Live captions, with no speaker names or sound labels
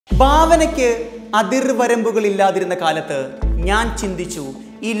ഭാവനയ്ക്ക് അതിർവരമ്പുകളില്ലാതിരുന്ന കാലത്ത് ഞാൻ ചിന്തിച്ചു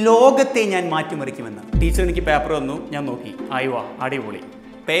ഈ ലോകത്തെ ഞാൻ മാറ്റിമറിക്കുമെന്ന്. ടീച്ചർ എനിക്ക് പേപ്പർ തന്നു, ഞാൻ നോക്കി, ആയിവാ അടിപൊളി.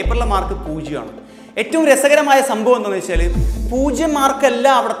 പേപ്പറിലെ മാർക്ക് 0ആണ്. ഏറ്റവും രസകരമായ സംഭവം എന്താണെന്ന് വെച്ചാൽ 0 മാർക്കല്ല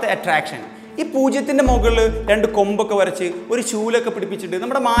അവിടുത്തെ അട്രാക്ഷൻ. ഈ 0ന്റെ മുകളിൽ 2 കൊമ്പൊക്കെ വരച്ച് ഒരു ചൂലൊക്കെ പിടിപ്പിച്ചിട്ട്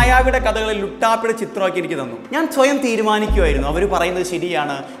നമ്മുടെ മായാവിയുടെ കഥകളിൽ ലുട്ടാപ്പിയുടെ ചിത്രമാക്കി എനിക്ക് തന്നു. ഞാൻ സ്വയം തീരുമാനിക്കുമായിരുന്നു, അവർ പറയുന്നത്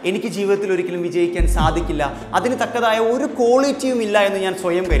ശരിയാണ്, എനിക്ക് ജീവിതത്തിൽ ഒരിക്കലും വിജയിക്കാൻ സാധിക്കില്ല, അതിന് തക്കതായ ഒരു ക്വാളിറ്റിയും ഇല്ല എന്ന് ഞാൻ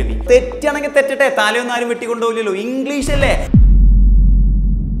സ്വയം കരുതി. തെറ്റാണെങ്കിൽ തെറ്റട്ടെ, തലയൊന്നും ആരും വെട്ടിക്കൊണ്ടുപോകില്ലല്ലോ, ഇംഗ്ലീഷ് അല്ലേ.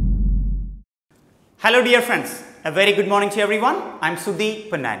 Hello dear friends, A very good morning to everyone. I M Sudhi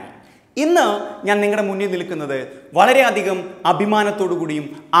Ponnani. ഇന്ന് ഞാൻ നിങ്ങളുടെ മുന്നിൽ നിൽക്കുന്നത് വളരെയധികം അഭിമാനത്തോടു കൂടിയും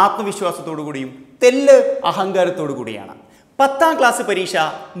ആത്മവിശ്വാസത്തോടു കൂടിയും തെല്ല് അഹങ്കാരത്തോടു കൂടിയാണ്. 10ാം ക്ലാസ് പരീക്ഷ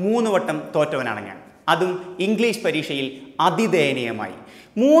 3 വട്ടം തോറ്റവനാണ് ഞാൻ, അതും ഇംഗ്ലീഷ് പരീക്ഷയിൽ അതിദയനീയമായി.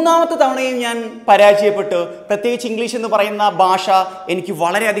 3ാമത്തെ തവണയും ഞാൻ പരാജയപ്പെട്ടു. പ്രത്യേകിച്ച് ഇംഗ്ലീഷ് എന്ന് പറയുന്ന ഭാഷ എനിക്ക്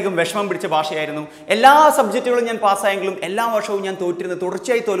വളരെയധികം വിഷമം പിടിച്ച ഭാഷയായിരുന്നു. എല്ലാ സബ്ജക്റ്റുകളും ഞാൻ പാസ്സായെങ്കിലും എല്ലാ വർഷവും ഞാൻ തോറ്റിരുന്നത്,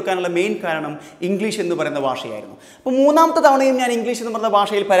 തുടർച്ചയായി തോൽക്കാനുള്ള മെയിൻ കാരണം ഇംഗ്ലീഷ് എന്ന് പറയുന്ന ഭാഷയായിരുന്നു. അപ്പോൾ 3ാമത്തെ തവണയും ഞാൻ ഇംഗ്ലീഷ് എന്ന് പറയുന്ന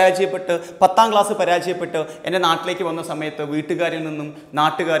ഭാഷയിൽ പരാജയപ്പെട്ട് 10ാം ക്ലാസ് പരാജയപ്പെട്ട് എൻ്റെ നാട്ടിലേക്ക് വന്ന സമയത്ത് വീട്ടുകാരിൽ നിന്നും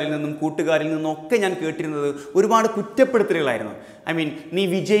നാട്ടുകാരിൽ നിന്നും കൂട്ടുകാരിൽ നിന്നും ഒക്കെ ഞാൻ കേട്ടിരുന്നത് ഒരുപാട് കുറ്റപ്പെടുത്തലുകളായിരുന്നു. ഐ മീൻ, നീ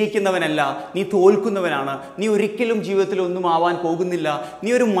വിജയിക്കുന്നവനല്ല, നീ തോൽക്കുന്നവനാണ്, നീ ഒരിക്കലും ജീവിതത്തിൽ ഒന്നും ആവാൻ പോകുന്നില്ല, നീ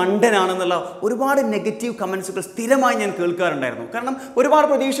ഒരു മണ്ടനാണെന്നുള്ള ഒരുപാട് നെഗറ്റീവ് കമൻസുകൾ സ്ഥിരമായി ഞാൻ കേൾക്കാറുണ്ടായിരുന്നു. കാരണം ഒരുപാട്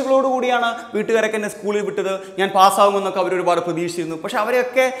പ്രതീക്ഷകളോടുകൂടിയാണ് വീട്ടുകാരൊക്കെ എന്നെ സ്കൂളിൽ വിട്ടത്. ഞാൻ പാസ്സാകുമെന്നൊക്കെ അവർ ഒരുപാട് പ്രതീക്ഷിച്ചിരുന്നു. പക്ഷേ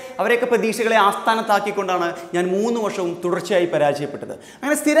അവരെയൊക്കെ പ്രതീക്ഷകളെ ആസ്ഥാനത്താക്കിക്കൊണ്ടാണ് ഞാൻ 3 വർഷവും തുടർച്ചയായി പരാജയപ്പെട്ടത്.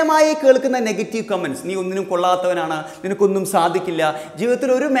 അങ്ങനെ സ്ഥിരമായി കേൾക്കുന്ന നെഗറ്റീവ് കമൻസ്, നീ ഒന്നിനും കൊള്ളാത്തവനാണ്, നിനക്കൊന്നും സാധിക്കില്ല,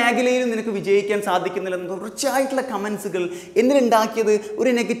 ജീവിതത്തിൽ ഒരു മേഖലയിലും നിനക്ക് വിജയിക്കാൻ സാധിക്കുന്നില്ല എന്ന തുടർച്ചയായിട്ടുള്ള കമൻസുകൾ എന്നിലുണ്ടാക്കിയത് ഒരു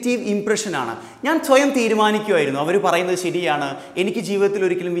നെഗറ്റീവ് ഇംപ്രഷനാണ്. ഞാൻ സ്വയം തീരുമാനിക്കുമായിരുന്നു, അവർ പറയുന്നത് ശരിയാണ്, എനിക്ക് ജീവിതത്തിൽ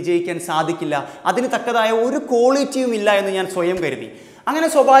ഒരിക്കലും വിജയിക്കാൻ സാധിക്കില്ല, അതിന് തക്കതായ ഒരു ക്വാളിറ്റിയും ഇല്ല എന്ന് ഞാൻ സ്വയം കരുതി. അങ്ങനെ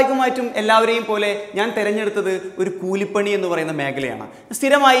സ്വാഭാവികമായിട്ടും എല്ലാവരെയും പോലെ ഞാൻ തിരഞ്ഞെടുത്തത് ഒരു കൂലിപ്പണി എന്ന് പറയുന്ന മേഖലയാണ്.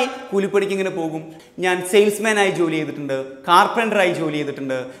 സ്ഥിരമായി കൂലിപ്പണിക്ക് ഇങ്ങനെ പോകും. ഞാൻ സെയിൽസ്മാനായി ജോലി ചെയ്തിട്ടുണ്ട്, കാർപ്പൻറ്ററായി ജോലി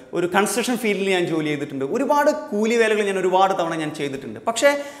ചെയ്തിട്ടുണ്ട്, ഒരു കൺസ്ട്രക്ഷൻ ഫീൽഡിൽ ഞാൻ ജോലി ചെയ്തിട്ടുണ്ട്, ഒരുപാട് കൂലി വേലകൾ ഞാൻ ഒരുപാട് തവണ ഞാൻ ചെയ്തിട്ടുണ്ട്.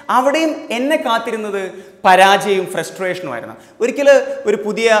 പക്ഷേ അവിടെയും എന്നെ കാത്തിരുന്നത് പരാജയവും ഫ്രസ്ട്രേഷനുമായിരുന്നു. ഒരിക്കൽ ഒരു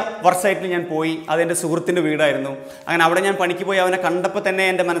പുതിയ വർക്ക് സൈറ്റിൽ ഞാൻ പോയി, അതെൻ്റെ സുഹൃത്തിൻ്റെ വീടായിരുന്നു. അങ്ങനെ അവിടെ ഞാൻ പണിക്ക് പോയി അവനെ കണ്ടപ്പോൾ തന്നെ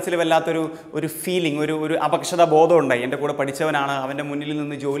എൻ്റെ മനസ്സിൽ വല്ലാത്തൊരു ഫീലിംഗ്, ഒരു അപകർഷതാ ബോധം ഉണ്ടായി. എൻ്റെ കൂടെ പഠിച്ചവനാണ്, അവൻ്റെ മുന്നിൽ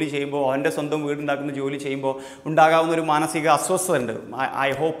നിന്ന് ജോലി ചെയ്യുമ്പോൾ, അവൻ്റെ സ്വന്തം വീടുണ്ടാക്കുന്ന ജോലി ചെയ്യുമ്പോൾ ഉണ്ടാകാവുന്ന ഒരു മാനസിക അസ്വസ്ഥത ഉണ്ട്. I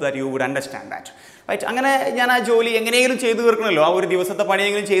hope that you would understand that, right. അങ്ങനെ ഞാൻ ആ ജോലി എങ്ങനെയെങ്കിലും ചെയ്തു തീർക്കണമല്ലോ, ആ ഒരു ദിവസത്തെ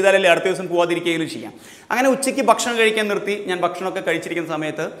പണിയെങ്കിലും ചെയ്താലല്ലേ അടുത്ത ദിവസം പോകാതിരിക്കുകയെങ്കിലും ചെയ്യാം. അങ്ങനെ ഉച്ചയ്ക്ക് ഭക്ഷണം കഴിക്കാൻ നിർത്തി. ഞാൻ ഭക്ഷണമൊക്കെ കഴിച്ചിരിക്കുന്ന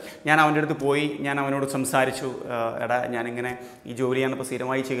സമയത്ത് ഞാൻ അവൻ്റെ അടുത്ത് പോയി, ഞാൻ അവനോട് സംസാരിച്ചു, എടാ ഞാനിങ്ങനെ ഈ ജോലിയാണ് ഇപ്പോൾ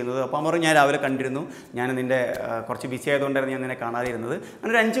സ്ഥിരമായി ചെയ്യുന്നത്. അപ്പോൾ അവൻ പറഞ്ഞു, ഞാൻ രാവിലെ കണ്ടിരുന്നു, ഞാൻ നിൻ്റെ കുറച്ച് ബിസി ആയതുകൊണ്ടായിരുന്നു ഞാൻ നിന്നെ കാണാതിരുന്നത്.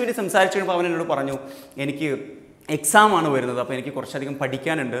 അങ്ങനെ ഒരു 5 മിനിറ്റ് സംസാരിച്ചു കഴിയുമ്പോൾ അവൻ എന്നോട് പറഞ്ഞു, എനിക്ക് എക്സാമാണ് വരുന്നത്, അപ്പോൾ എനിക്ക് കുറച്ചധികം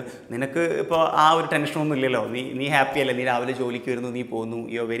പഠിക്കാനുണ്ട്, നിനക്ക് ഇപ്പോൾ ആ ഒരു ടെൻഷനൊന്നും ഇല്ലല്ലോ, നീ ഹാപ്പി അല്ലേ, നീ രാവിലെ ജോലിക്ക് വരുന്നു, നീ പോകുന്നു,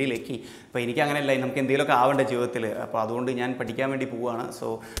 യു ആർ വെരി ലക്കി. അപ്പോൾ എനിക്ക് അങ്ങനെയല്ല, നമുക്ക് എന്തെങ്കിലുമൊക്കെ ആവേണ്ട ജീവിതത്തിൽ, അപ്പോൾ അതുകൊണ്ട് ഞാൻ പഠിക്കാൻ വേണ്ടി പോവുകയാണ്, സോ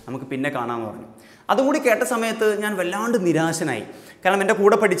നമുക്ക് പിന്നെ കാണാമെന്ന് പറഞ്ഞു. അതും കൂടി കേട്ട സമയത്ത് ഞാൻ വല്ലാണ്ട് നിരാശനായി. കാരണം എൻ്റെ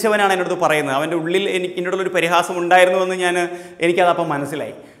കൂടെ പഠിച്ചവനാണ് എന്നോട് പറയുന്നത്, അവൻ്റെ ഉള്ളിൽ എന്നോടുള്ളൊരു പരിഹാസം ഉണ്ടായിരുന്നുവെന്ന് എനിക്കതപ്പം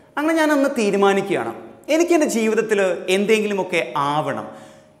മനസ്സിലായി. അങ്ങനെ ഞാൻ അന്ന് തീരുമാനിക്കുകയാണ്, എനിക്ക് എൻ്റെ ജീവിതത്തിൽ എന്തെങ്കിലുമൊക്കെ ആവണം.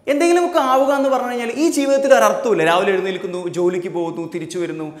 എന്തെങ്കിലുമൊക്കെ ആവുക എന്ന് പറഞ്ഞു കഴിഞ്ഞാൽ ഈ ജീവിതത്തിൽ ഒരർത്ഥമില്ല. രാവിലെ എഴുന്നേൽക്കുന്നു, ജോലിക്ക് പോകുന്നു, തിരിച്ചു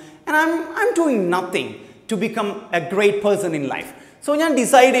വരുന്നു, and I am doing nothing to become A great person in life. So ഞാൻ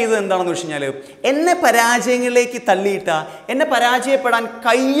ഡിസൈഡ് ചെയ്തത് എന്താണെന്ന് വെച്ച് കഴിഞ്ഞാൽ, എന്നെ പരാജയങ്ങളിലേക്ക് തള്ളിയിട്ട, എന്നെ പരാജയപ്പെടാൻ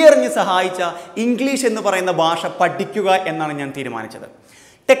കയ്യെറിഞ്ഞ് സഹായിച്ച ഇംഗ്ലീഷ് എന്ന് പറയുന്ന ഭാഷ പഠിക്കുക എന്നാണ് ഞാൻ തീരുമാനിച്ചത്.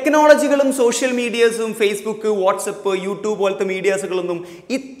 ടെക്നോളജികളും സോഷ്യൽ മീഡിയസും ഫേസ്ബുക്ക്, വാട്സപ്പ്, യൂട്യൂബ് പോലത്തെ മീഡിയാസുകളൊന്നും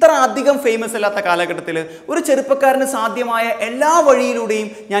ഇത്ര അധികം ഫേമസ് അല്ലാത്ത കാലഘട്ടത്തിൽ ഒരു ചെറുപ്പക്കാരന് സാധ്യമായ എല്ലാ വഴിയിലൂടെയും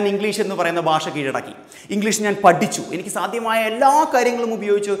ഞാൻ ഇംഗ്ലീഷ് എന്ന് പറയുന്ന ഭാഷ കീഴടക്കി. ഇംഗ്ലീഷ് ഞാൻ പഠിച്ചു, എനിക്ക് സാധ്യമായ എല്ലാ കാര്യങ്ങളും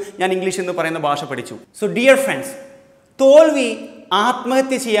ഉപയോഗിച്ച് ഞാൻ ഇംഗ്ലീഷ് എന്ന് പറയുന്ന ഭാഷ പഠിച്ചു. സോ ഡിയർ ഫ്രണ്ട്സ്, തോൽവി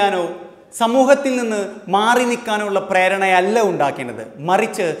ആത്മഹത്യ ചെയ്യാനോ സമൂഹത്തിൽ നിന്ന് മാറി നിൽക്കാനുള്ള പ്രേരണയല്ല ഉണ്ടാക്കേണ്ടത്,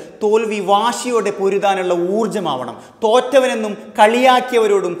 മറിച്ച് തോൽവി വാശിയോടെ പൊരുതാനുള്ള ഊർജ്ജമാവണം. തോറ്റവനെന്നും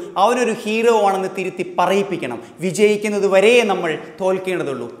കളിയാക്കിയവരോടും അവനൊരു ഹീറോ ആണെന്ന് തിരുത്തി പറയിപ്പിക്കണം. വിജയിക്കുന്നത് വരെ നമ്മൾ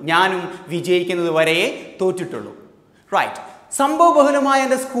തോൽക്കേണ്ടതുള്ളൂ. ഞാനും വിജയിക്കുന്നത് വരെ തോറ്റിട്ടുള്ളൂ, റൈറ്റ്. സംഭവബഹുലമായ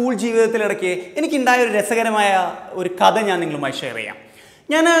എൻ്റെ സ്കൂൾ ജീവിതത്തിലിടയ്ക്ക് എനിക്കുണ്ടായ ഒരു രസകരമായ ഒരു കഥ ഞാൻ നിങ്ങളുമായി ഷെയർ ചെയ്യാം.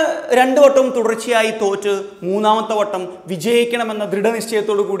 ഞാൻ 2 വട്ടം തുടർച്ചയായി തോറ്റ് 3ാമത്തെ വട്ടം വിജയിക്കണമെന്ന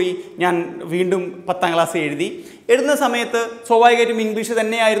ദൃഢനിശ്ചയത്തോടു കൂടി ഞാൻ വീണ്ടും 10ാം ക്ലാസ് എഴുതുന്ന സമയത്ത് സ്വാഭാവികമായിട്ടും ഇംഗ്ലീഷ്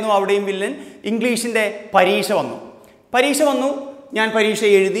തന്നെയായിരുന്നു അവിടെയും വില്ലൻ. ഇംഗ്ലീഷിൻ്റെ പരീക്ഷ വന്നു, ഞാൻ പരീക്ഷ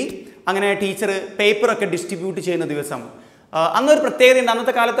എഴുതി. അങ്ങനെ ടീച്ചർ പേപ്പറൊക്കെ ഡിസ്ട്രിബ്യൂട്ട് ചെയ്യുന്ന ദിവസം അന്നൊരു പ്രത്യേകതയുണ്ട്.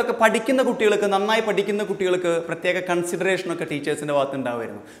 അന്നത്തെ കാലത്തൊക്കെ നന്നായി പഠിക്കുന്ന കുട്ടികൾക്ക് പ്രത്യേക കൺസിഡറേഷനൊക്കെ ടീച്ചേഴ്സിൻ്റെ ഭാഗത്ത്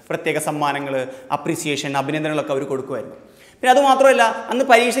ഉണ്ടാവുമായിരുന്നു. പ്രത്യേക സമ്മാനങ്ങൾ, അപ്രീസിയേഷൻ, അഭിനന്ദനങ്ങളൊക്കെ അവർ കൊടുക്കുമായിരുന്നു. പിന്നെ അതുമാത്രമല്ല അന്ന്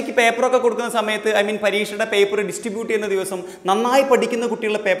പരീക്ഷയ്ക്ക് പേപ്പറൊക്കെ കൊടുക്കുന്ന സമയത്ത് പരീക്ഷയുടെ പേപ്പർ ഡിസ്ട്രിബ്യൂട്ട് ചെയ്യുന്ന ദിവസം നന്നായി പഠിക്കുന്ന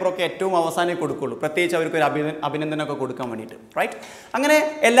കുട്ടികളുടെ പേപ്പറൊക്കെ ഏറ്റവും അവസാനമേ കൊടുക്കുള്ളൂ, പ്രത്യേകിച്ച് അവർക്ക് ഒരു അഭിനന്ദനമൊക്കെ കൊടുക്കാൻ വേണ്ടിയിട്ട്, റൈറ്റ്? അങ്ങനെ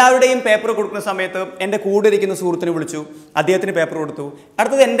എല്ലാവരുടെയും പേപ്പർ കൊടുക്കുന്ന സമയത്ത് എൻ്റെ കൂടെ ഇരിക്കുന്ന സുഹൃത്തിനെ വിളിച്ചു, അദ്ദേഹത്തിന് പേപ്പർ കൊടുത്തു.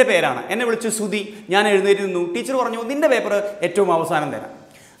 അടുത്തത് എൻ്റെ പേരാണ്, എന്നെ വിളിച്ചു സുധി. ഞാൻ എഴുന്നേറ്റ് നിന്നു. ടീച്ചർ പറഞ്ഞു നിൻ്റെ പേപ്പർ ഏറ്റവും അവസാനം തരാം.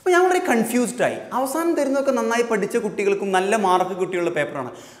 അപ്പോൾ ഞാൻ വളരെ കൺഫ്യൂസ്ഡായി. അവസാനം തരുന്നതൊക്കെ നന്നായി പഠിച്ച കുട്ടികൾക്കും നല്ല മാർക്ക് കുട്ടികളുടെ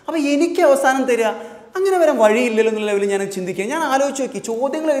പേപ്പറാണ്, അപ്പോൾ എനിക്ക് അവസാനം തരിക അങ്ങനെ വരാൻ വഴിയില്ലല്ലോ എന്നുള്ള ലെവലിൽ ഞാൻ ചിന്തിക്കുക. ഞാൻ ആലോചിച്ച് നോക്കി,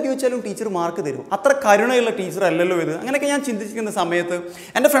 ചോദ്യങ്ങൾ എഴുതി വെച്ചാലും ടീച്ചർ മാർക്ക് തരും, അത്ര കരുണയുള്ള ടീച്ചർ അല്ലല്ലോ ഇത്. അങ്ങനെയൊക്കെ ഞാൻ ചിന്തിക്കുന്ന സമയത്ത്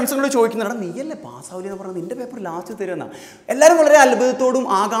എൻ്റെ ഫ്രണ്ട്സിനോട് ചോദിക്കുന്നുണ്ട്, നീയല്ലേ പാസ്സാവില്ല എന്ന് പറഞ്ഞാൽ നിൻ്റെ പേപ്പർ ലാസ്റ്റ് തരുമെന്നാണ്. എല്ലാവരും വളരെ അത്ഭുതത്തോടും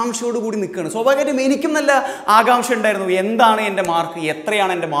ആകാംക്ഷയോടും കൂടി നിൽക്കുകയാണ്. സ്വാഭാവികമായിട്ടും എനിക്കും നല്ല ആകാംക്ഷ ഉണ്ടായിരുന്നു, എന്താണ് എൻ്റെ മാർക്ക്,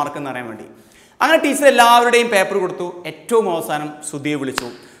 എത്രയാണ് എൻ്റെ മാർക്ക് എന്ന് അറിയാൻ വേണ്ടി. അങ്ങനെ ടീച്ചർ എല്ലാവരുടെയും പേപ്പർ കൊടുത്തു. ഏറ്റവും അവസാനം സുധിയെ വിളിച്ചു.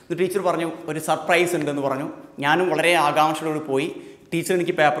 ടീച്ചർ പറഞ്ഞു ഒരു സർപ്രൈസ് ഉണ്ടെന്ന് പറഞ്ഞു. ഞാനും വളരെ ആകാംക്ഷയോട് പോയി. ടീച്ചർ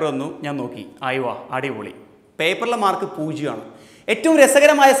എനിക്ക് പേപ്പർ തന്നു. ഞാൻ നോക്കി, ആയിവാ അടിപൊളി, പേപ്പറിലെ മാർക്ക് 0ആണ്. ഏറ്റവും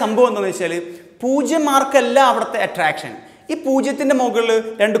രസകരമായ സംഭവം എന്താണെന്ന് വെച്ചാൽ 0 മാർക്കല്ല അവിടുത്തെ അട്രാക്ഷൻ. ഈ 0ൻ്റെ മുകളിൽ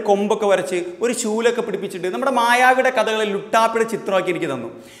 2 കൊമ്പൊക്കെ വരച്ച് ഒരു ശൂലൊക്കെ പിടിപ്പിച്ചിട്ട് നമ്മുടെ മായാവിയുടെ കഥകളിൽ ലുട്ടാപ്പിയുടെ ചിത്രമാക്കി എനിക്ക്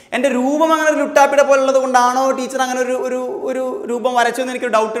തന്നു. എൻ്റെ രൂപം അങ്ങനെ ഒരു ലുട്ടാപ്പിയുടെ പോലുള്ളത് കൊണ്ടാണോ ടീച്ചർ അങ്ങനെ ഒരു രൂപം വരച്ചെന്ന്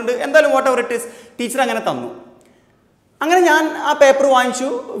എനിക്കൊരു ഡൗട്ടുണ്ട്. എന്തായാലും what ever it is, teacher അങ്ങനെ തന്നു. അങ്ങനെ ഞാൻ ആ പേപ്പർ വാങ്ങിച്ചു,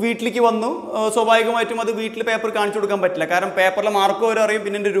 വീട്ടിലേക്ക് വന്നു. സ്വാഭാവികമായിട്ടും അത് വീട്ടിൽ പേപ്പർ കാണിച്ചു കൊടുക്കാൻ പറ്റില്ല, കാരണം പേപ്പറിലെ മാർക്ക് വരെ അറിയും,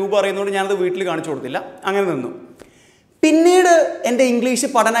 പിന്നെ എൻ്റെ രൂപം അറിയുന്നതുകൊണ്ട് ഞാനത് വീട്ടിൽ കാണിച്ചു കൊടുത്തില്ല. അങ്ങനെ നിന്നു. പിന്നീട് എൻ്റെ ഇംഗ്ലീഷ്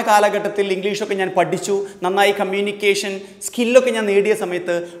പഠന കാലഘട്ടത്തിൽ ഇംഗ്ലീഷൊക്കെ ഞാൻ പഠിച്ചു, നന്നായി കമ്മ്യൂണിക്കേഷൻ സ്കില്ലൊക്കെ ഞാൻ നേടിയ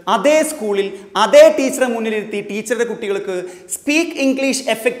സമയത്ത് അതേ സ്കൂളിൽ അതേ ടീച്ചറെ മുന്നിലിരുത്തി ടീച്ചറുടെ കുട്ടികൾക്ക് സ്പീക്ക് ഇംഗ്ലീഷ്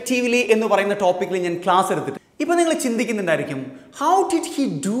എഫക്റ്റീവ്ലി എന്ന് പറയുന്ന ടോപ്പിക്കിൽ ഞാൻ ക്ലാസ് എടുത്തിട്ട്. ഇപ്പോൾ നിങ്ങൾ ചിന്തിക്കുന്നുണ്ടായിരിക്കും, how did he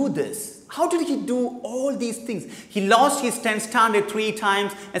do this? How did he do all these things? He lost his 10th standard 3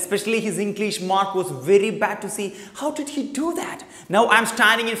 times, especially his English mark was very bad to see. How did he do that? Now I'm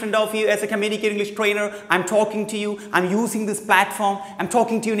standing in front of you as a communicating English trainer. I'm talking to you. I'm using this platform. I'm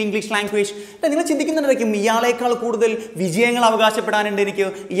talking to you in English language. നിങ്ങൾ ചിന്തിക്കുന്നുണ്ടായിരിക്കും, ഇയാളേക്കാൾ കൂടുതൽ വിജയങ്ങൾ അവകാശപ്പെടാനുണ്ട് എനിക്ക്,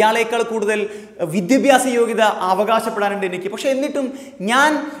 ഇയാളേക്കാൾ കൂടുതൽ വിദ്യാഭ്യാസ യോഗ്യത അവകാശപ്പെടാനുണ്ട് എനിക്ക്. പക്ഷേ എന്നിട്ടും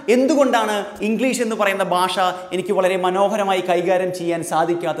ഞാൻ എന്തുകൊണ്ടാണ് ഇംഗ്ലീഷ് എന്ന് പറയുന്ന ഭാഷ എനിക്ക് വളരെ മനോഹരമായി കൈകാര്യം ചെയ്യാൻ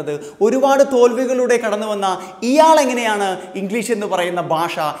സാധിക്കാത്തത്? ഒരുപാട് തോൽവികളിലൂടെ കടന്നു വന്ന ഇയാൾ എങ്ങനെയാണ് ഇംഗ്ലീഷ് എന്ന് പറയുന്ന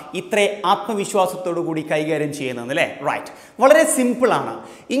ഭാഷ ഇത്ര ആത്മവിശ്വാസത്തോടു കൂടി കൈകാര്യം ചെയ്യുന്നത്, അല്ലേ? റൈറ്റ്, വളരെ സിമ്പിളാണ്.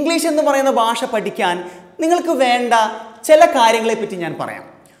 ഇംഗ്ലീഷ് എന്ന് പറയുന്ന ഭാഷ പഠിക്കാൻ നിങ്ങൾക്ക് വേണ്ട ചില കാര്യങ്ങളെപ്പറ്റി ഞാൻ പറയാം.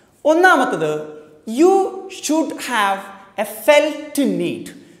 ഒന്നാമത്തത്, you should have A felt need.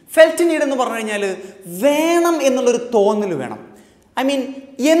 Felt need എന്ന് പറഞ്ഞു കഴിഞ്ഞാൽ വേണം എന്നുള്ളൊരു തോന്നൽ വേണം.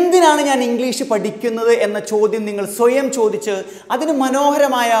 എന്തിനാണ് ഞാൻ ഇംഗ്ലീഷ് പഠിക്കുന്നത് എന്ന ചോദ്യം നിങ്ങൾ സ്വയം ചോദിച്ച് അതിന്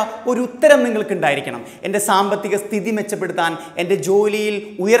മനോഹരമായ ഒരു ഉത്തരം നിങ്ങൾക്ക് ഉണ്ടായിരിക്കണം. എൻ്റെ സാമ്പത്തിക സ്ഥിതി മെച്ചപ്പെടുത്താൻ, എൻ്റെ ജോലിയിൽ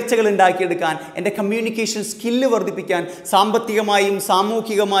ഉയർച്ചകൾ ഉണ്ടാക്കിയെടുക്കാൻ, എൻ്റെ കമ്മ്യൂണിക്കേഷൻ സ്കില്ല് വർദ്ധിപ്പിക്കാൻ, സാമ്പത്തികമായും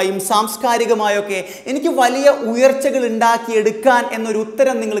സാമൂഹികമായും സാംസ്കാരികമായൊക്കെ എനിക്ക് വലിയ ഉയർച്ചകൾ ഉണ്ടാക്കിയെടുക്കാൻ എന്നൊരു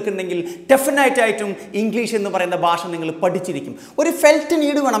ഉത്തരം നിങ്ങൾക്കുണ്ടെങ്കിൽ ഡെഫിനറ്റായിട്ടും ഇംഗ്ലീഷ് എന്ന് പറയുന്ന ഭാഷ നിങ്ങൾ പഠിച്ചിരിക്കും. ഒരു ഫെൽറ്റ്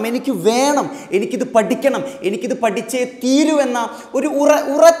നീഡ് വേണം, എനിക്ക് വേണം, എനിക്കിത് പഠിക്കണം, എനിക്കിത് പഠിച്ചേ തീരൂ എന്ന ഒരു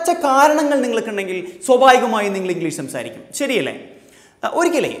ഉറച്ച കാരണങ്ങൾ നിങ്ങൾക്കുണ്ടെങ്കിൽ സ്വാഭാവികമായും നിങ്ങൾ ഇംഗ്ലീഷ് സംസാരിക്കും, ശരിയല്ലേ?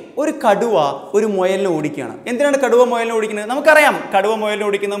 ഒരിക്കലേ ഒരു കടുവ ഒരു മുയലിനെ ഓടിക്കുകയാണ്. എന്തിനാണ് കടുവ മുയലിനെ ഓടിക്കുന്നത്? നമുക്കറിയാം, കടുവ മുയലിനെ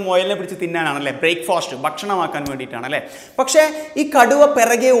ഓടിക്കുന്നത് മുയലിനെ പിടിച്ച് തിന്നാനാണല്ലേ, ബ്രേക്ക്ഫാസ്റ്റ് ഭക്ഷണമാക്കാൻ വേണ്ടിയിട്ടാണല്ലേ. പക്ഷേ ഈ കടുവ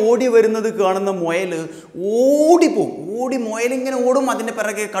പിറകെ ഓടി വരുന്നത് കാണുന്ന മുയൽ ഓടിപ്പോവും. മുയലിങ്ങനെ ഓടും, അതിൻ്റെ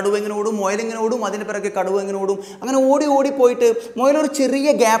പിറകെ കടുവ ഇങ്ങനെ ഓടും, മുയലിങ്ങനെ ഓടും, അതിൻ്റെ പിറകെ കടുവ ഇങ്ങനെ ഓടും. അങ്ങനെ ഓടിപ്പോയിട്ട് മുയലൊരു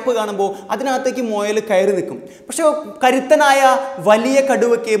ചെറിയ ഗ്യാപ്പ് കാണുമ്പോൾ അതിനകത്തേക്ക് മുയൽ കയറി നിൽക്കും. പക്ഷേ കരുത്തനായ വലിയ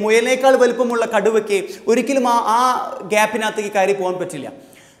കടുവയ്ക്ക്, മുയലിനേക്കാൾ വലുപ്പമുള്ള കടുവയ്ക്ക് ഒരിക്കലും ആ ഗ്യാപ്പിനകത്തേക്ക് കയറി പോകാൻ പറ്റില്ല.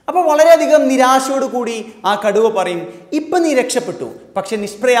 അപ്പോൾ വളരെയധികം നിരാശയോട് കൂടി ആ കടുവ പറയും, ഇപ്പം നീ രക്ഷപ്പെട്ടു, പക്ഷെ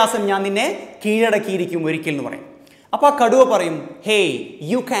നിഷ്പ്രയാസം ഞാൻ നിന്നെ കീഴടക്കിയിരിക്കും ഒരിക്കൽ എന്ന് പറയും. അപ്പോൾ ആ കടുവ പറയും, hey,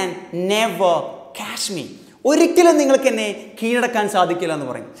 you can never catch me, ഒരിക്കലും നിങ്ങൾക്ക് എന്നെ കീഴടക്കാൻ സാധിക്കില്ല എന്ന്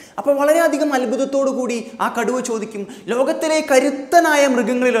പറയും. അപ്പോൾ വളരെയധികം അത്ഭുതത്തോടു കൂടി ആ കടുവ ചോദിക്കും, ലോകത്തിലെ കരുത്തനായ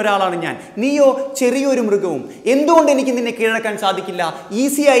മൃഗങ്ങളിൽ ഒരാളാണ് ഞാൻ, നീയോ ചെറിയൊരു മൃഗവും, എന്തുകൊണ്ട് എനിക്ക് നിന്നെ കീഴടക്കാൻ സാധിക്കില്ല?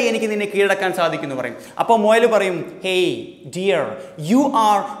 ഈസിയായി എനിക്ക് നിന്നെ കീഴടക്കാൻ സാധിക്കുമെന്ന് പറയും. അപ്പോൾ മുയൽ പറയും, hey dear, you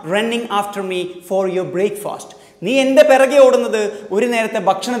are running after me for your breakfast. നീ എൻ്റെ പിറകെ ഓടുന്നത് ഒരു നേരത്തെ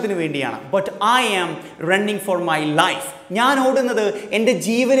ഭക്ഷണത്തിന് വേണ്ടിയാണ്. But I am running for my life. ഞാൻ ഓടുന്നത് എൻ്റെ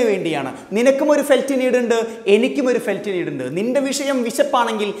ജീവന് വേണ്ടിയാണ്. നിനക്കും ഒരു ഫെൽറ്റ് നീഡ് ഉണ്ട്, എനിക്കും ഒരു ഫെൽറ്റ് നീഡ് ഉണ്ട്. നിൻ്റെ വിഷയം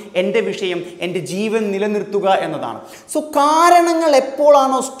വിശപ്പാണെങ്കിൽ എൻ്റെ വിഷയം എൻ്റെ ജീവൻ നിലനിർത്തുക എന്നതാണ്. സോ കാരണങ്ങൾ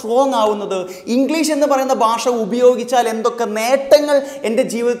എപ്പോഴാണോ സ്ട്രോങ് ആവുന്നത്, ഇംഗ്ലീഷ് എന്ന് പറയുന്ന ഭാഷ ഉപയോഗിച്ചാൽ എന്തൊക്കെ നേട്ടങ്ങൾ എൻ്റെ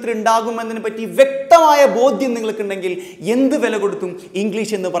ജീവിതത്തിൽ ഉണ്ടാകുമെന്നതിനെ പറ്റി വ്യക്തമായ ബോധ്യം നിങ്ങൾക്കുണ്ടെങ്കിൽ എന്ത് വില കൊടുത്തും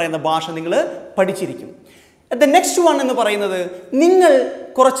ഇംഗ്ലീഷ് എന്ന് പറയുന്ന ഭാഷ നിങ്ങൾ പഠിച്ചിരിക്കും. ദ നെക്സ്റ്റ് വൺ എന്ന് പറയുന്നത്, നിങ്ങൾ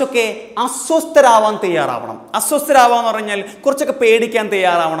കുറച്ചൊക്കെ അസ്വസ്ഥരാവാൻ തയ്യാറാവണം. അസ്വസ്ഥരാവാന്ന് പറഞ്ഞാൽ കുറച്ചൊക്കെ പേടിക്കാൻ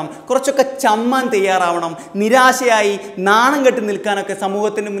തയ്യാറാവണം, കുറച്ചൊക്കെ ചമ്മാൻ തയ്യാറാവണം, നിരാശയായി നാണം കെട്ടി നിൽക്കാനൊക്കെ,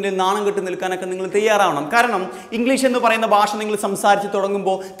 സമൂഹത്തിൻ്റെ മുന്നിൽ നാണം കെട്ടി നിൽക്കാനൊക്കെ നിങ്ങൾ തയ്യാറാവണം. കാരണം ഇംഗ്ലീഷ് എന്ന് പറയുന്ന ഭാഷ നിങ്ങൾ സംസാരിച്ച്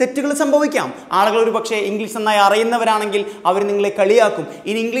തുടങ്ങുമ്പോൾ തെറ്റുകൾ സംഭവിക്കാം. ആളുകൾ ഒരു പക്ഷേ ഇംഗ്ലീഷ് നന്നായി അറിയുന്നവരാണെങ്കിൽ അവർ നിങ്ങളെ കളിയാക്കും.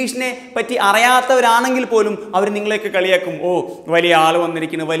 ഇനി ഇംഗ്ലീഷിനെ പറ്റി അറിയാത്തവരാണെങ്കിൽ പോലും അവർ നിങ്ങളെയൊക്കെ കളിയാക്കും. ഓ, വലിയ ആൾ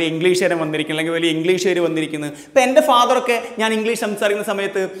വന്നിരിക്കുന്നു, വലിയ ഇംഗ്ലീഷുകാരൻ വന്നിരിക്കുന്നു, അല്ലെങ്കിൽ വലിയ ഇംഗ്ലീഷുകാർ വന്നിരിക്കുന്നു. ഇപ്പം എൻ്റെ ഫാദറൊക്കെ ഞാൻ ഇംഗ്ലീഷ് സംസാരിക്കുന്ന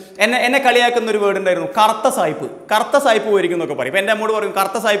സമയത്ത് എന്നെ കളിയാക്കുന്ന ഒരു വേർഡ് ഉണ്ടായിരുന്നു, കറുത്ത സായിപ്പ് പോയിരിക്കും എന്നൊക്കെ പറയും. ഇപ്പം എൻ്റെ അമ്മോട് പറയും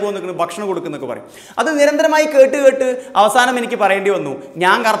കറുത്ത സായിപ്പ് വന്നിരിക്കുന്നു, ഭക്ഷണം കൊടുക്കുന്നൊക്കെ പറയും. അത് നിരന്തരമായി കേട്ട് അവസാനം എനിക്ക് പറയേണ്ടി വന്നു,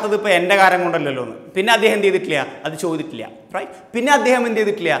 ഞാൻ കറുത്തത് ഇപ്പോൾ എൻ്റെ കാര്യം കൊണ്ടല്ലോ എന്ന്. പിന്നെ അദ്ദേഹം എന്ത് ചെയ്തിട്ടില്ല, അത് ചോദിച്ചിട്ടില്ല. റൈറ്റ്. പിന്നെ അദ്ദേഹം എന്ത്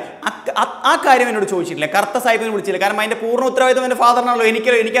ചെയ്തിട്ടില്ല, ആ കാര്യം എന്നോട് ചോദിച്ചിട്ടില്ല, കറുത്ത സായിപ്പിനെ വിളിച്ചില്ല. കാരണം അതിൻ്റെ പൂർണ്ണ ഉത്തരവാദിത്വം എൻ്റെ ഫാദറിനാണല്ലോ,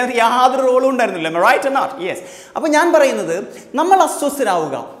 എനിക്കത് യാതൊരു റോളും ഉണ്ടായിരുന്നില്ല. Right or not? യെസ്. അപ്പോൾ ഞാൻ പറയുന്നത്, നമ്മൾ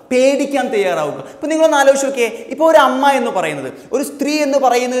അസ്വസ്ഥരാവുക, പേടിക്കാൻ തയ്യാറാവുക. ഇപ്പം നിങ്ങളൊന്ന് ആലോചിച്ച് നോക്കിയേ, ഇപ്പോൾ ഒരു അമ്മ എന്ന് പറയുന്നത്, ഒരു സ്ത്രീ എന്ന്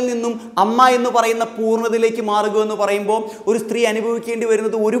പറയുന്നതിൽ നിന്നും അമ്മ എന്ന് പറയുന്ന പൂർണ്ണതയിലേക്ക് മാറുക എന്ന് പറയുമ്പോൾ ഒരു സ്ത്രീ അനുഭവിക്കേണ്ടി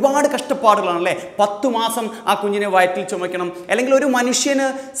വരുന്നത് ഒരുപാട് കഷ്ടപ്പാടുകളാണല്ലേ. 10 മാസം ആ കുഞ്ഞിനെ വയറ്റിൽ ചുമക്കണം. അല്ലെങ്കിൽ ഒരു മനുഷ്യന്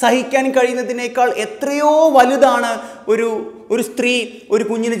സഹിക്കാൻ കഴിയുന്നതിനേക്കാൾ എത്രയോ വലുതാണ് ഒരു സ്ത്രീ ഒരു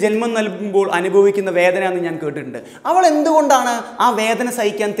കുഞ്ഞിന് ജന്മം നൽകുമ്പോൾ അനുഭവിക്കുന്ന വേദന എന്ന് ഞാൻ കേട്ടിട്ടുണ്ട്. അവൾ എന്തുകൊണ്ടാണ് ആ വേദന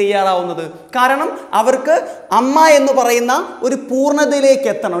സഹിക്കാൻ തയ്യാറാവുന്നത്? കാരണം അവർക്ക് അമ്മ എന്ന് പറയുന്ന ഒരു പൂർണ്ണതയിലേക്ക്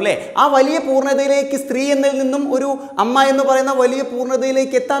എത്തണം അല്ലേ. ആ വലിയ പൂർണ്ണതയിലേക്ക്, സ്ത്രീ എന്നതിൽ നിന്നും ഒരു അമ്മ എന്ന് പറയുന്ന വലിയ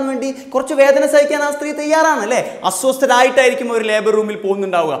പൂർണ്ണതയിലേക്ക് എത്താൻ വേണ്ടി കുറച്ച് വേദന സഹിക്കാൻ ആ സ്ത്രീ തയ്യാറാണ് അല്ലേ. അസ്വസ്ഥരായിട്ടായിരിക്കും അവർ ലേബർ റൂമിൽ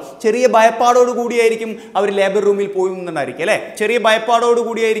പോകുന്നുണ്ടാവുക. ചെറിയ ഭയപ്പാടോട് കൂടിയായിരിക്കും അവർ ലേബർ റൂമിൽ പോകുന്നുണ്ടായിരിക്കുക അല്ലേ. ചെറിയ ഭയപ്പാടോട്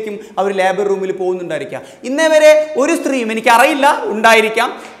കൂടിയായിരിക്കും അവർ ലേബർ റൂമിൽ പോകുന്നുണ്ടായിരിക്കുക. ഇന്നേ വരെ ഒരു സ്ത്രീയും, എനിക്ക് അറിയില്ല, ഉണ്ടായിരിക്കാം,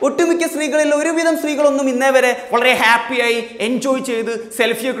 ഒട്ടുമിക്ക സ്ത്രീകളിൽ ഒരുവിധം സ്ത്രീകളൊന്നും ഇന്നേ വരെ വളരെ ഹാപ്പിയായി എൻജോയ് ചെയ്ത്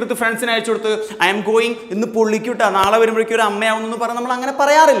സെൽഫിയൊക്കെ എടുത്ത് ഫ്രണ്ട്സിന് അയച്ചു കൊടുത്ത് ഐ എം ഗോയിങ്, ഇന്ന് പൊള്ളിക്കൂട്ടാ, നാളെ വരുമ്പോഴേക്കും ഒരു അമ്മയാവുമെന്ന് പറഞ്ഞ് നമ്മൾ അങ്ങനെ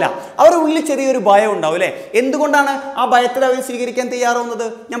പറയാറില്ല. അവരുടെ ഉള്ളിൽ ചെറിയൊരു ഭയം ഉണ്ടാവും അല്ലേ. എന്തുകൊണ്ടാണ് ആ ഭയത്തിൽ അവർ സ്വീകരിക്കാൻ തയ്യാറാവുന്നത്?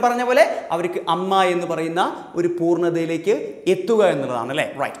 ഞാൻ പറഞ്ഞ പോലെ അവർക്ക് അമ്മ എന്ന് പറയുന്ന ഒരു പൂർണ്ണതയിലേക്ക് എത്തുക എന്നുള്ളതാണ് അല്ലേ.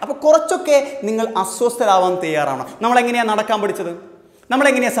 റൈറ്റ്. അപ്പോൾ കുറച്ചൊക്കെ നിങ്ങൾ അസ്വസ്ഥരാവാൻ തയ്യാറാവണം. നമ്മളെങ്ങനെയാണ് നടക്കാൻ പഠിച്ചത്?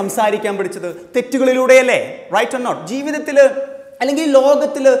 നമ്മളെങ്ങനെയാണ് സംസാരിക്കാൻ പഠിച്ചത്? തെറ്റുകളിലൂടെയല്ലേ. Right or not? ജീവിതത്തിൽ അല്ലെങ്കിൽ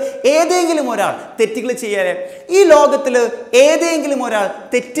ലോകത്തിൽ ഏതെങ്കിലും ഒരാൾ തെറ്റുകൾ ചെയ്യാതെ, ഈ ലോകത്തിൽ ഏതെങ്കിലും ഒരാൾ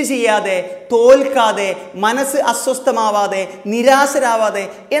തെറ്റ് ചെയ്യാതെ, തോൽക്കാതെ, മനസ്സ് അസ്വസ്ഥമാവാതെ, നിരാശരാവാതെ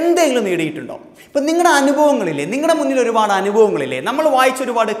എന്തെങ്കിലും നേടിയിട്ടുണ്ടോ? ഇപ്പം നിങ്ങളുടെ അനുഭവങ്ങളില്ലേ, നിങ്ങളുടെ മുന്നിൽ ഒരുപാട് അനുഭവങ്ങളില്ലേ, നമ്മൾ വായിച്ച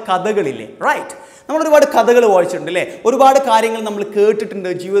ഒരുപാട് കഥകളില്ലേ. റൈറ്റ്. നമ്മൾ ഒരുപാട് കഥകൾ വായിച്ചിട്ടുണ്ട് അല്ലേ. ഒരുപാട് കാര്യങ്ങൾ നമ്മൾ കേട്ടിട്ടുണ്ട്,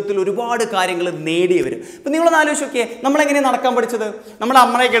 ജീവിതത്തിൽ ഒരുപാട് കാര്യങ്ങൾ നേടിയവർ. ഇപ്പം നിങ്ങളൊന്ന് ആലോചിച്ച് നോക്കിയേ, നമ്മളെങ്ങനെയാണ് നടക്കാൻ പഠിച്ചത്? നമ്മൾ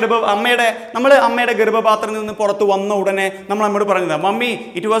അമ്മയുടെ ഗർഭപാത്രത്തിൽ നിന്ന് പുറത്ത് വന്ന ഉടനെ നമ്മൾ അമ്മയോട് പറഞ്ഞത്, mummy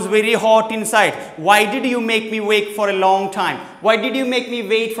it was very hot inside, why did you make me wait for A long time, why did you make me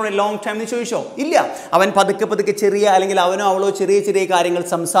wait for A long time എന്ന് ചോദിച്ചോ? ഇല്ല. അവൻ പതുക്കെ ചെറിയ, അല്ലെങ്കിൽ അവനോ അവളോ ചെറിയ കാര്യങ്ങൾ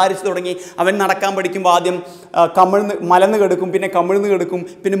സംസാരിച്ച് തുടങ്ങി. അവൻ നടക്കാൻ പഠിക്കുമ്പോൾ ആദ്യം മലന്ന് കിടക്കും, പിന്നെ കമിഴ്ന്ന് കിടക്കും,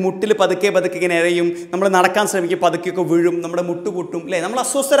 പിന്നെ മുട്ടിൽ പതുക്കെ ഇങ്ങനെ എറിയും. നമ്മൾ നടക്കാൻ ശ്രമിക്കും, പതുക്കെയൊക്കെ വീഴും, നമ്മുടെ മുട്ട് പൊട്ടും അല്ലേ. നമ്മൾ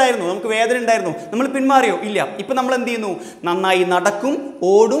അസ്വസ്ഥരായിരുന്നു, നമുക്ക് വേദന ഉണ്ടായിരുന്നു, നമ്മൾ പിന്മാറിയോ? ഇല്ല. ഇപ്പം നമ്മൾ എന്ത് ചെയ്യുന്നു? നന്നായി നടക്കും,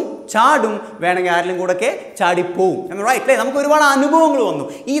 ഓടും, ചാടും, വേണമെങ്കിൽ ആരെങ്കിലും കൂടെയൊക്കെ ചാടിപ്പോവും. റൈറ്റ് അല്ലേ. നമുക്ക് ഒരുപാട് അനുഭവങ്ങൾ വന്നു.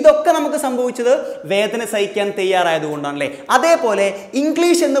 ഇതൊക്കെ നമുക്ക് സംഭവിച്ചത് വേദന സഹിക്കാൻ തയ്യാറായതുകൊണ്ടാണല്ലേ. അതേപോലെ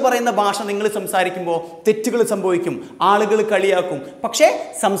ഇംഗ്ലീഷ് എന്ന് പറയുന്ന ഭാഷ നിങ്ങൾ സംസാരിക്കുമ്പോൾ തെറ്റുകൾ സംഭവിക്കും, ആളുകൾ കളിയാക്കും, പക്ഷേ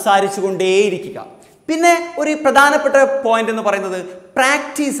സംസാരിച്ചു കൊണ്ടേയിരിക്കുക. പിന്നെ ഒരു പ്രധാനപ്പെട്ട പോയിന്റ് എന്ന് പറയുന്നത്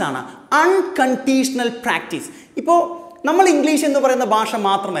പ്രാക്ടീസാണ്. Unconditional practice. ഇപ്പോൾ നമ്മൾ ഇംഗ്ലീഷ് എന്ന് പറയുന്ന ഭാഷ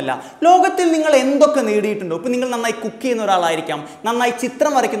മാത്രമല്ല, ലോകത്തിൽ നിങ്ങൾ എന്തൊക്കെ നേടിയിട്ടുണ്ടോ? ഇപ്പോൾ നിങ്ങൾ നന്നായി കുക്ക് ചെയ്യുന്ന ഒരാളായിരിക്കാം, നന്നായി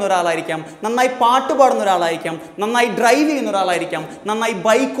ചിത്രം വരയ്ക്കുന്ന ഒരാളായിരിക്കാം, നന്നായി പാട്ട് പാടുന്ന ഒരാളായിരിക്കാം, നന്നായി ഡ്രൈവ് ചെയ്യുന്ന ഒരാളായിരിക്കാം, നന്നായി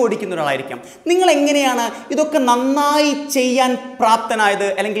ബൈക്ക് ഓടിക്കുന്ന ഒരാളായിരിക്കാം. നിങ്ങൾ എങ്ങനെയാണ് ഇതൊക്കെ നന്നായി ചെയ്യാൻ പ്രാപ്തനായത്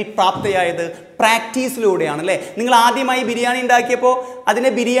അല്ലെങ്കിൽ പ്രാപ്തയായത്? പ്രാക്ടീസിലൂടെയാണ് അല്ലേ. നിങ്ങൾ ആദ്യമായി ബിരിയാണി ഉണ്ടാക്കിയപ്പോൾ അതിനെ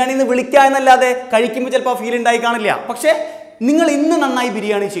ബിരിയാണി എന്ന് വിളിക്കുക എന്നല്ലാതെ കഴിക്കുമ്പോൾ ചിലപ്പോൾ ഫീൽ ഉണ്ടായി കാണില്ല. പക്ഷേ നിങ്ങൾ ഇന്ന് നന്നായി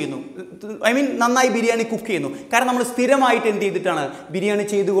ബിരിയാണി ചെയ്യുന്നു, നന്നായി ബിരിയാണി കുക്ക് ചെയ്യുന്നു. കാരണം നമ്മൾ സ്ഥിരമായിട്ട് എന്ത് ചെയ്തിട്ടാണ്? ബിരിയാണി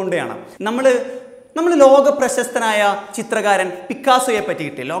ചെയ്തുകൊണ്ടാണ്. നമ്മൾ ലോക പ്രശസ്തനായ ചിത്രകാരൻ പിക്കാസോയെ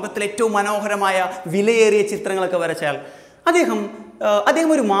പറ്റിയിട്ട്, ലോകത്തിലെ ഏറ്റവും മനോഹരമായ വിലയേറിയ ചിത്രങ്ങളൊക്കെ വരച്ചാൽ അദ്ദേഹം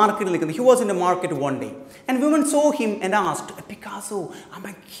ഒരു മാർക്കറ്റിൽ നിൽക്കുന്നു. He was in A market one day and women saw him and asked, Picasso, I'm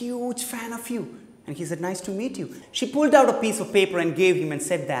a huge fan of you. And he said, nice to meet you. She pulled out a piece of paper and gave him and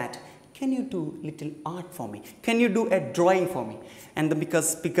said that, can you do little art for me? Can you do a drawing for me? And then because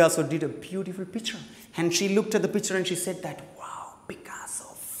Picasso did a beautiful picture, and she looked at the picture and she said that, wow, Picasso,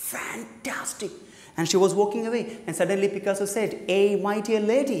 fantastic. And she was walking away, and suddenly Picasso said, hey, my dear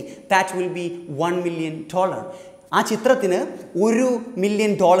lady, that will be $1 million. ആ ചിത്രത്തിന് $1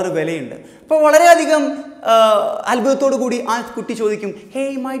 million വിലയുണ്ട്. അപ്പോൾ വളരെയധികം അത്ഭുതത്തോടു കൂടി ആ കുട്ടി ചോദിക്കും, ഹേ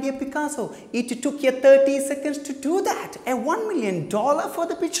my dear Picasso, it took you 30 seconds to do that, a $1 million for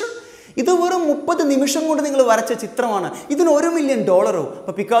the picture. ഇത് വെറും 30 നിമിഷം കൊണ്ട് നിങ്ങൾ വരച്ച ചിത്രമാണ്. ഇതിന് $1 million.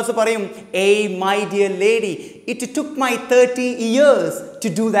 അപ്പോൾ പിക്കാസോ പറയും, my dear lady, it took my 30 years to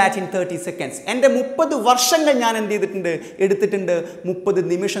do that in 30 seconds. എൻ്റെ 30 വർഷങ്ങൾ ഞാൻ എന്ത് എടുത്തിട്ടുണ്ട് 30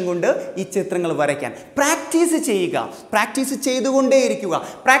 നിമിഷം കൊണ്ട് ഈ ചിത്രങ്ങൾ വരയ്ക്കാൻ. പ്രാക്ടീസ് ചെയ്യുക, പ്രാക്ടീസ് ചെയ്തുകൊണ്ടേയിരിക്കുക.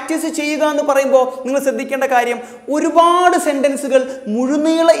 പ്രാക്ടീസ് ചെയ്യുക എന്ന് പറയുമ്പോൾ നിങ്ങൾ ശ്രദ്ധിക്കേണ്ട കാര്യം, ഒരുപാട് സെൻറ്റൻസുകൾ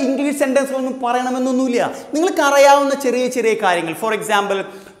മുഴുനീള ഇംഗ്ലീഷ് സെൻറ്റൻസുകളൊന്നും പറയണമെന്നൊന്നുമില്ല. നിങ്ങൾക്ക് അറിയാവുന്ന ചെറിയ ചെറിയ കാര്യങ്ങൾ. For example,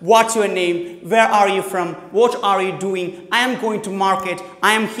 what's your name, where are you from, what are you doing, I am going to market,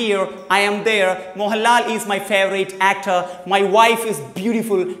 I am here, I am there, Mohanlal is my favorite actor, my wife is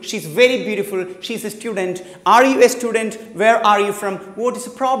beautiful, she's very beautiful, she's a student, are you a student, where are you from, what is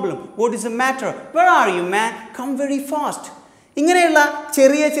the problem, what is the matter, where are you man, come very fast. ഇങ്ങനെയുള്ള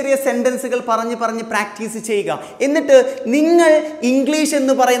ചെറിയ ചെറിയ സെൻറ്റൻസുകൾ പറഞ്ഞ് practice ചെയ്യുക. എന്നിട്ട് നിങ്ങൾ English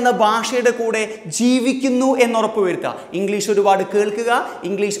എന്ന് പറയുന്ന ഭാഷയുടെ കൂടെ ജീവിക്കുന്നു എന്നുറപ്പ് വരുത്തുക. ഇംഗ്ലീഷ് ഒരുപാട് കേൾക്കുക,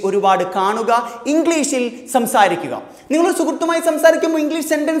 ഇംഗ്ലീഷ് ഒരുപാട് കാണുക, ഇംഗ്ലീഷിൽ സംസാരിക്കുക. നിങ്ങളൊരു സുഹൃത്തുമായി സംസാരിക്കുമ്പോൾ ഇംഗ്ലീഷ്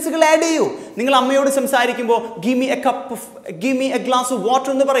സെൻറ്റൻസുകൾ ആഡ് ചെയ്യൂ. നിങ്ങൾ അമ്മയോട് സംസാരിക്കുമ്പോൾ give me a glass of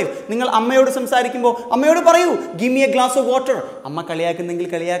water എന്ന് പറയൂ. നിങ്ങൾ അമ്മയോട് സംസാരിക്കുമ്പോൾ അമ്മയോട് പറയൂ give me a glass of water. അമ്മ കളിയാക്കുന്നെങ്കിൽ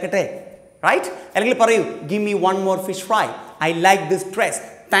കളിയാക്കട്ടെ, റൈറ്റ്? അല്ലെങ്കിൽ പറയൂ give me one more fish fry, I like this dress,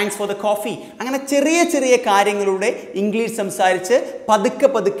 thanks for the coffee. അങ്ങനെ ചെറിയ ചെറിയ കാര്യങ്ങളുടെ ഇംഗ്ലീഷ് സംസാരിച്ച് പതുക്കെ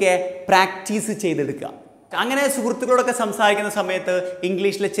പ്രാക്ടീസ് ചെയ്തെടുക്കുക. അങ്ങനെ സുഹൃത്തുക്കളോടൊക്കെ സംസാരിക്കുന്ന സമയത്ത്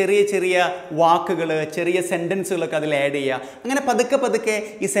ഇംഗ്ലീഷിലെ ചെറിയ ചെറിയ വാക്കുകൾ, ചെറിയ സെൻറ്റൻസുകളൊക്കെ അതിൽ ആഡ് ചെയ്യുക. അങ്ങനെ പതുക്കെ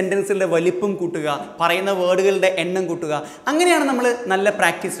ഈ സെൻറ്റൻസുകളുടെ വലിപ്പം കൂട്ടുക, പറയുന്ന വേർഡുകളുടെ എണ്ണം കൂട്ടുക. അങ്ങനെയാണ് നമ്മൾ നല്ല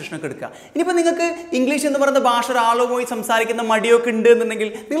പ്രാക്ടീസ് സെഷനൊക്കെ എടുക്കുക. ഇനിയിപ്പോൾ നിങ്ങൾക്ക് ഇംഗ്ലീഷ് എന്ന് പറയുന്ന ഭാഷ ഒരാളുമായി സംസാരിക്കുന്ന മടിയൊക്കെ ഉണ്ട് എന്നുണ്ടെങ്കിൽ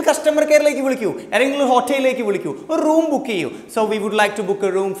നിങ്ങൾ കസ്റ്റമർ കെയറിലേക്ക് വിളിക്കൂ, അല്ലെങ്കിൽ ഹോട്ടലിലേക്ക് വിളിക്കൂ, ഒരു റൂം ബുക്ക് ചെയ്യൂ. So we would like to book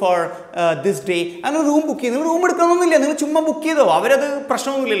A room for this day. അങ്ങനെ റൂം ബുക്ക് ചെയ്യും. നിങ്ങൾ റൂം എടുക്കണമെന്നില്ല, നിങ്ങൾ ചുമ്മാ ബുക്ക് ചെയ്തോ, അവരത്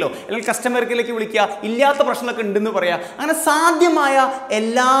പ്രശ്നമൊന്നുമില്ലല്ലോ. അല്ലെങ്കിൽ കസ്റ്റമർ കെയറിലേക്ക് വിളിക്കുക, ഇല്ലാത്ത പ്രശ്നമൊക്കെ ഉണ്ടെന്ന് പറയാം. അങ്ങനെ സാധ്യമായ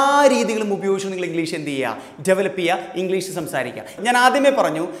എല്ലാ രീതികളും ഉപയോഗിച്ച് നിങ്ങൾ ഇംഗ്ലീഷ് എന്ത് ചെയ്യുക, ഡെവലപ്പ് ചെയ്യുക, ഇംഗ്ലീഷ് സംസാരിക്കുക. ഞാൻ ആദ്യമേ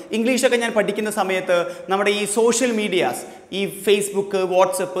പറഞ്ഞു, ഇംഗ്ലീഷൊക്കെ ഞാൻ പഠിക്കുന്ന സമയത്ത് നമ്മുടെ ഈ സോഷ്യൽ മീഡിയാസ്, ഈ ഫേസ്ബുക്ക്,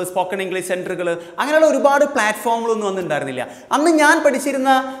 വാട്സപ്പ്, സ്പോക്കൺ ഇംഗ്ലീഷ് സെൻറ്ററുകൾ, അങ്ങനെയുള്ള ഒരുപാട് പ്ലാറ്റ്ഫോമുകളൊന്നും അന്ന് ഉണ്ടായിരുന്നില്ല. അന്ന് ഞാൻ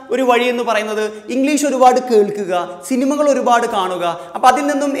പഠിച്ചിരുന്ന ഒരു വഴി എന്ന് പറയുന്നത് ഇംഗ്ലീഷ് ഒരുപാട് കേൾക്കുക, സിനിമകൾ ഒരുപാട് കാണുക. അപ്പോൾ അതിൽ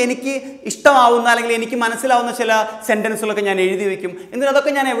നിന്നും എനിക്ക് ഇഷ്ടമാവുന്ന അല്ലെങ്കിൽ എനിക്ക് മനസ്സിലാവുന്ന ചില സെൻറ്റൻസുകളൊക്കെ ഞാൻ എഴുതി വയ്ക്കും. എന്നിട്ട്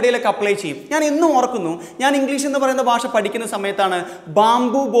അതൊക്കെ ഞാൻ എവിടെയെങ്കിലൊക്കെ അപ്ലൈ ചെയ്യും. ഞാൻ എന്നും ഓർക്കുന്നു, ഞാൻ ഇംഗ്ലീഷ് എന്ന് പറയുന്ന ഭാഷ പഠിക്കുന്ന സമയത്താണ്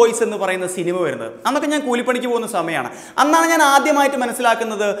ബാംബു ബോയ്സ് എന്ന് പറയുന്ന സിനിമ വരുന്നത്. അന്നൊക്കെ ഞാൻ കൂലിപ്പണിക്ക് പോകുന്ന സമയമാണ്. അന്നാണ് ഞാൻ ആദ്യമായിട്ട്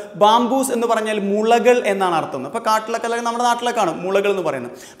മനസ്സിലാക്കുന്നത് ബാംബൂസ് എന്ന് പറഞ്ഞാൽ മുളകൾ എന്നാണ് അർത്ഥം. അപ്പോൾ കാട്ടിലൊക്കെ അല്ലെങ്കിൽ നമ്മുടെ നാട്ടിലൊക്കെയാണ് മുളകൾ എന്ന്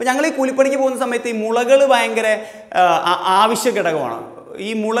പറയുന്നത്. അപ്പോൾ ഞങ്ങൾ ഈ കൂലിപ്പണിക്ക് പോകുന്ന സമയത്ത് ഈ മുളകൾ ഭയങ്കര ആവശ്യ ഘടകമാണ്. ഈ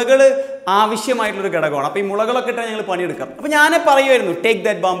മുളകൾ ആവശ്യമായിട്ടുള്ളൊരു ഘടകമാണ്. അപ്പോൾ ഈ മുളകളൊക്കെ ഇട്ടാണ് ഞങ്ങൾ പണിയെടുക്കാം. അപ്പോൾ ഞാൻ പറയുമായിരുന്നു, take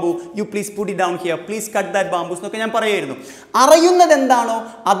that bamboo, you please put it down here, please cut that bamboos എന്നൊക്കെ ഞാൻ പറയുമായിരുന്നു. അറിയുന്നത് എന്താണോ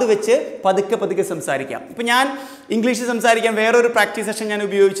അത് വെച്ച് പതുക്കെ സംസാരിക്കാം. ഇപ്പോൾ ഞാൻ ഇംഗ്ലീഷിൽ സംസാരിക്കാൻ വേറൊരു പ്രാക്ടീസ് സെഷൻ ഞാൻ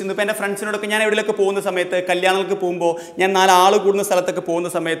ഉപയോഗിച്ചിരുന്നു. ഇപ്പോൾ എൻ്റെ ഫ്രണ്ട്സിനോടൊക്കെ ഞാൻ എവിടെയൊക്കെ പോകുന്ന സമയത്ത്, കല്യാണങ്ങൾക്ക് പോകുമ്പോൾ, ഞാൻ 4 ആൾ കൂടുന്ന സ്ഥലത്തൊക്കെ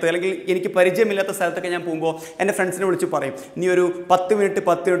പോകുന്ന സമയത്ത്, അല്ലെങ്കിൽ എനിക്ക് പരിചയമില്ലാത്ത സ്ഥലത്തൊക്കെ ഞാൻ പോകുമ്പോൾ എൻ്റെ ഫ്രണ്ട്സിനെ വിളിച്ച് പറയും, നീ ഒരു 10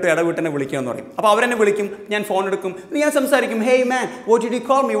 മിനിറ്റ് ഇടവിട്ടെന്നെ വിളിക്കുമെന്ന് പറയും. അപ്പോൾ അവരെന്നെ വിളിക്കും, ഞാൻ ഫോൺ എടുക്കും, ഞാൻ സംസാരിക്കും, hey man, what did you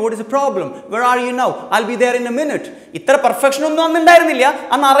call me, what is A problem, where are you now, I will be there in A minute. ഇത്ര പെർഫെക്ഷൻ ഒന്നും അന്ന് ഉണ്ടായിരുന്നില്ല.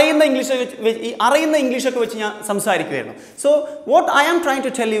 അന്ന് അറിയുന്ന ഇംഗ്ലീഷൊക്കെ വെച്ച് ഞാൻ സംസാരിക്കുമായിരുന്നു. So what I am trying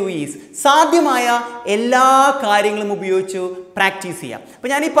to tell you is, സാധ്യമായ എല്ലാ കാര്യങ്ങളും ഉപയോഗിച്ച് പ്രാക്ടീസ് ചെയ്യാം. അപ്പോൾ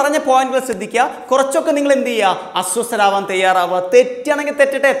ഞാൻ ഈ പറഞ്ഞ പോയിന്റുകൾ ശ്രദ്ധിക്കുക. കുറച്ചൊക്കെ നിങ്ങൾ എന്ത് ചെയ്യുക, അസ്വസ്ഥരാവാൻ തയ്യാറാവുക. തെറ്റാണെങ്കിൽ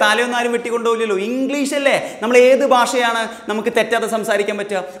തെറ്റട്ടെ, തലയൊന്നും ആരും വെട്ടിക്കൊണ്ടുപോയില്ലല്ലോ. ഇംഗ്ലീഷ് അല്ലേ, നമ്മൾ ഏത് ഭാഷയാണ് നമുക്ക് തെറ്റാതെ സംസാരിക്കാൻ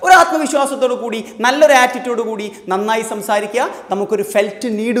പറ്റുക. ഒരു ആത്മവിശ്വാസത്തോടു കൂടി, നല്ലൊരു ആറ്റിറ്റ്യൂഡ് കൂടി നന്നായി സംസാരിക്കുക. നമുക്കൊരു ഫെൽറ്റ്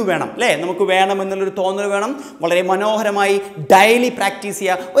നീഡ് വേണം, അല്ലേ, നമുക്ക് വേണം എന്നുള്ളൊരു തോന്നൽ വേണം. വളരെ മനോഹരമായി ഡെയിലി പ്രാക്ടീസ്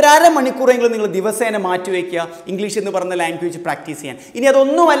ചെയ്യുക. ഒരു അരമണിക്കൂറെങ്കിലും നിങ്ങൾ ദിവസേന മാറ്റിവെക്കുക ഇംഗ്ലീഷ് എന്ന് പറഞ്ഞ ലാംഗ്വേജ് പ്രാക്ടീസ് ചെയ്യാൻ. ഇനി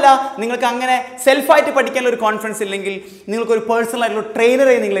അതൊന്നുമല്ല, നിങ്ങൾക്ക് അങ്ങനെ സെൽഫായിട്ട് പഠിക്കാനുള്ള ഒരു കോൺഫിഡൻസ് ഇല്ലെങ്കിൽ, നിങ്ങൾക്കൊരു പേഴ്സണൽ ആയിട്ടുള്ള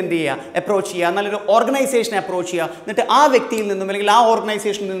ട്രെയിനറെ നിങ്ങൾ എന്ത് ചെയ്യുക, അപ്രോച്ച് ചെയ്യുക. നല്ലൊരു ഓർഗനൈസേഷനെ അപ്രോച്ച് ചെയ്യുക. എന്നിട്ട് ആ വ്യക്തിയിൽ നിന്നും അല്ലെങ്കിൽ ആ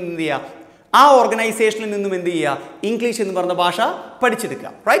ഓർഗനൈസേഷനിൽ നിന്നും എന്ത് ചെയ്യുക, ഇംഗ്ലീഷ് എന്ന് പറഞ്ഞ ഭാഷ പഠിച്ചെടുക്കുക.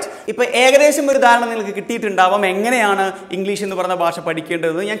 റൈറ്റ്? ഇപ്പോൾ ഏകദേശം ഒരു ധാരണ നിങ്ങൾക്ക് കിട്ടിയിട്ടുണ്ടാവാം എങ്ങനെയാണ് ഇംഗ്ലീഷ് എന്ന് പറഞ്ഞ ഭാഷ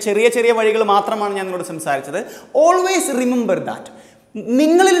പഠിക്കേണ്ടത്. ഞാൻ ചെറിയ വഴികൾ മാത്രമാണ് ഞാൻ നിങ്ങളോട് സംസാരിച്ചത്. ഓൾവേസ് റിമെമ്പർ ദാറ്റ്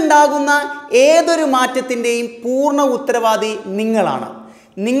നിങ്ങളിൽ ഉണ്ടാകുന്ന ഏതൊരു മാറ്റത്തിൻ്റെയും പൂർണ്ണ ഉത്തരവാദി നിങ്ങളാണ്.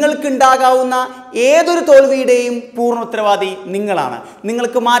 നിങ്ങൾക്കുണ്ടാകാവുന്ന ഏതൊരു തോൽവിയുടെയും പൂർണ്ണ ഉത്തരവാദി നിങ്ങളാണ്.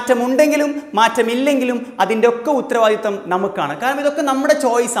 നിങ്ങൾക്ക് മാറ്റമുണ്ടെങ്കിലും മാറ്റമില്ലെങ്കിലും അതിൻ്റെ ഒക്കെ ഉത്തരവാദിത്വം നമുക്കാണ്. കാരണം ഇതൊക്കെ നമ്മുടെ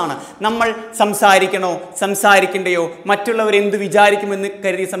ചോയ്സാണ്. നമ്മൾ സംസാരിക്കണോ സംസാരിക്കണ്ടയോ, മറ്റുള്ളവർ എന്ത് വിചാരിക്കുമെന്ന്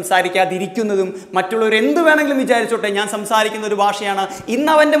കരുതി സംസാരിക്കാതിരിക്കുന്നതും, മറ്റുള്ളവർ എന്ത് വേണമെങ്കിലും വിചാരിച്ചോട്ടെ, ഞാൻ സംസാരിക്കുന്ന ഒരു ഭാഷയാണ്.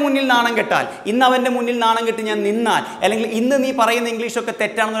 ഇന്ന് അവൻ്റെ മുന്നിൽ നാണം കെട്ട് ഞാൻ നിന്നാൽ, അല്ലെങ്കിൽ ഇന്ന് നീ പറയുന്ന ഇംഗ്ലീഷൊക്കെ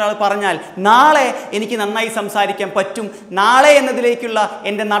തെറ്റാണെന്ന് ഒരാൾ പറഞ്ഞാൽ, നാളെ എനിക്ക് നന്നായി സംസാരിക്കാൻ പറ്റും. നാളെ എന്നതിലേക്കുള്ള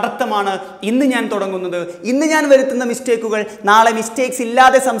എൻ്റെ നടത്തമാണ് ഇന്ന് ഞാൻ തുടങ്ങുന്നത്. ഇന്ന് ഞാൻ വരുത്തുന്ന മിസ്റ്റേക്കുകൾ നാളെ മിസ്റ്റേക്സ്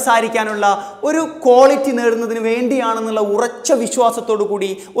ഇല്ലാതെ സംസാരിക്കാനുള്ള ഒരു ക്വാളിറ്റി നേടുന്നതിന് വേണ്ടിയാണെന്നുള്ള ഉറച്ച വിശ്വാസത്തോടു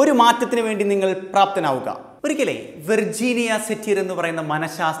കൂടി ഒരു മാറ്റത്തിന് വേണ്ടി നിങ്ങൾ പ്രാപ്തനാവുക. ഒരിക്കലേ വെർജീനിയ സെറ്റിയർ എന്ന് പറയുന്ന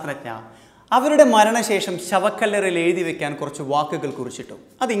മനഃശാസ്ത്രജ്ഞ അവരുടെ മരണശേഷം ശവക്കല്ലറിൽ എഴുതി വെക്കാൻ കുറച്ച് വാക്കുകൾ കുറിച്ചിട്ടു.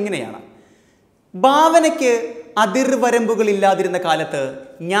 അതിങ്ങനെയാണ്: ഭാവനയ്ക്ക് അതിർവരമ്പുകളില്ലാതിരുന്ന കാലത്ത്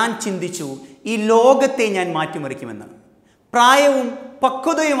ഞാൻ ചിന്തിച്ചു ഈ ലോകത്തെ ഞാൻ മാറ്റിമറിക്കുമെന്ന്. പ്രായവും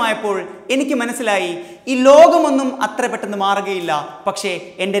പക്വതയുമായപ്പോൾ എനിക്ക് മനസ്സിലായി ഈ ലോകമൊന്നും അത്ര പെട്ടെന്ന് മാറുകയില്ല, പക്ഷേ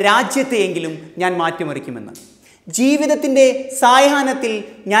എൻ്റെ രാജ്യത്തെയെങ്കിലും ഞാൻ മാറ്റിമറിക്കുമെന്ന്. ജീവിതത്തിൻ്റെ സായാഹ്നത്തിൽ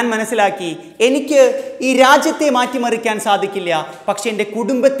ഞാൻ മനസ്സിലാക്കി എനിക്ക് ഈ രാജ്യത്തെ മാറ്റിമറിക്കാൻ സാധിക്കില്ല, പക്ഷെ എൻ്റെ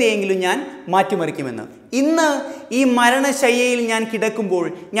കുടുംബത്തെയെങ്കിലും ഞാൻ മാറ്റിമറിക്കുമെന്ന്. ഇന്ന് ഈ മരണശയ്യയിൽ ഞാൻ കിടക്കുമ്പോൾ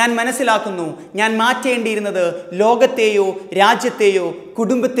ഞാൻ മനസ്സിലാക്കുന്നു ഞാൻ മാറ്റേണ്ടിയിരുന്നത് ലോകത്തെയോ രാജ്യത്തെയോ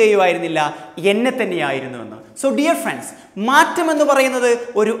കുടുംബത്തെയോ ആയിരുന്നില്ല, എന്നെ തന്നെയായിരുന്നുവെന്ന്. സോ ഡിയർ ഫ്രണ്ട്സ്, മാറ്റം എന്ന് പറയുന്നത്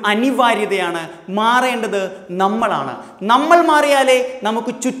ഒരു അനിവാര്യതയാണ്. മാറേണ്ടത് നമ്മളാണ്. നമ്മൾ മാറിയാലേ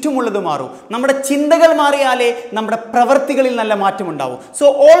നമുക്ക് ചുറ്റുമുള്ളത് മാറും. നമ്മുടെ ചിന്തകൾ മാറിയാലേ നമ്മുടെ പ്രവൃത്തികളിൽ നല്ല മാറ്റമുണ്ടാവും. So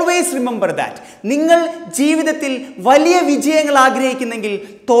always remember that. നിങ്ങൾ ജീവിതത്തിൽ വലിയ വിജയങ്ങൾ ആഗ്രഹിക്കുന്നെങ്കിൽ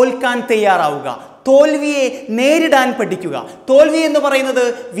തോൽക്കാൻ തയ്യാറാവുക. തോൽവിയെ നേരിടാൻ പഠിക്കുക. തോൽവി എന്ന് പറയുന്നത്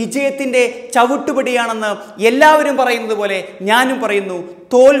വിജയത്തിൻ്റെ ചവിട്ടുപടിയാണെന്ന് എല്ലാവരും പറയുന്നത് പോലെ ഞാനും പറയുന്നു.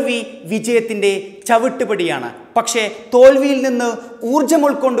 തോൽവി വിജയത്തിൻ്റെ ചവിട്ടുപടിയാണ്. പക്ഷേ തോൽവിയിൽ നിന്ന് ഊർജ്ജം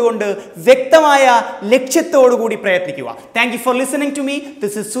ഉൾക്കൊണ്ടുകൊണ്ട് വ്യക്തമായ ലക്ഷ്യത്തോടുകൂടി പ്രയത്നിക്കുക. Thank you for listening to me.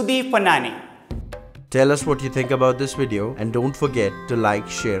 This is Sudhi Ponnani. Tell us what you think about this video and don't forget to like,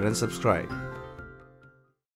 share and subscribe.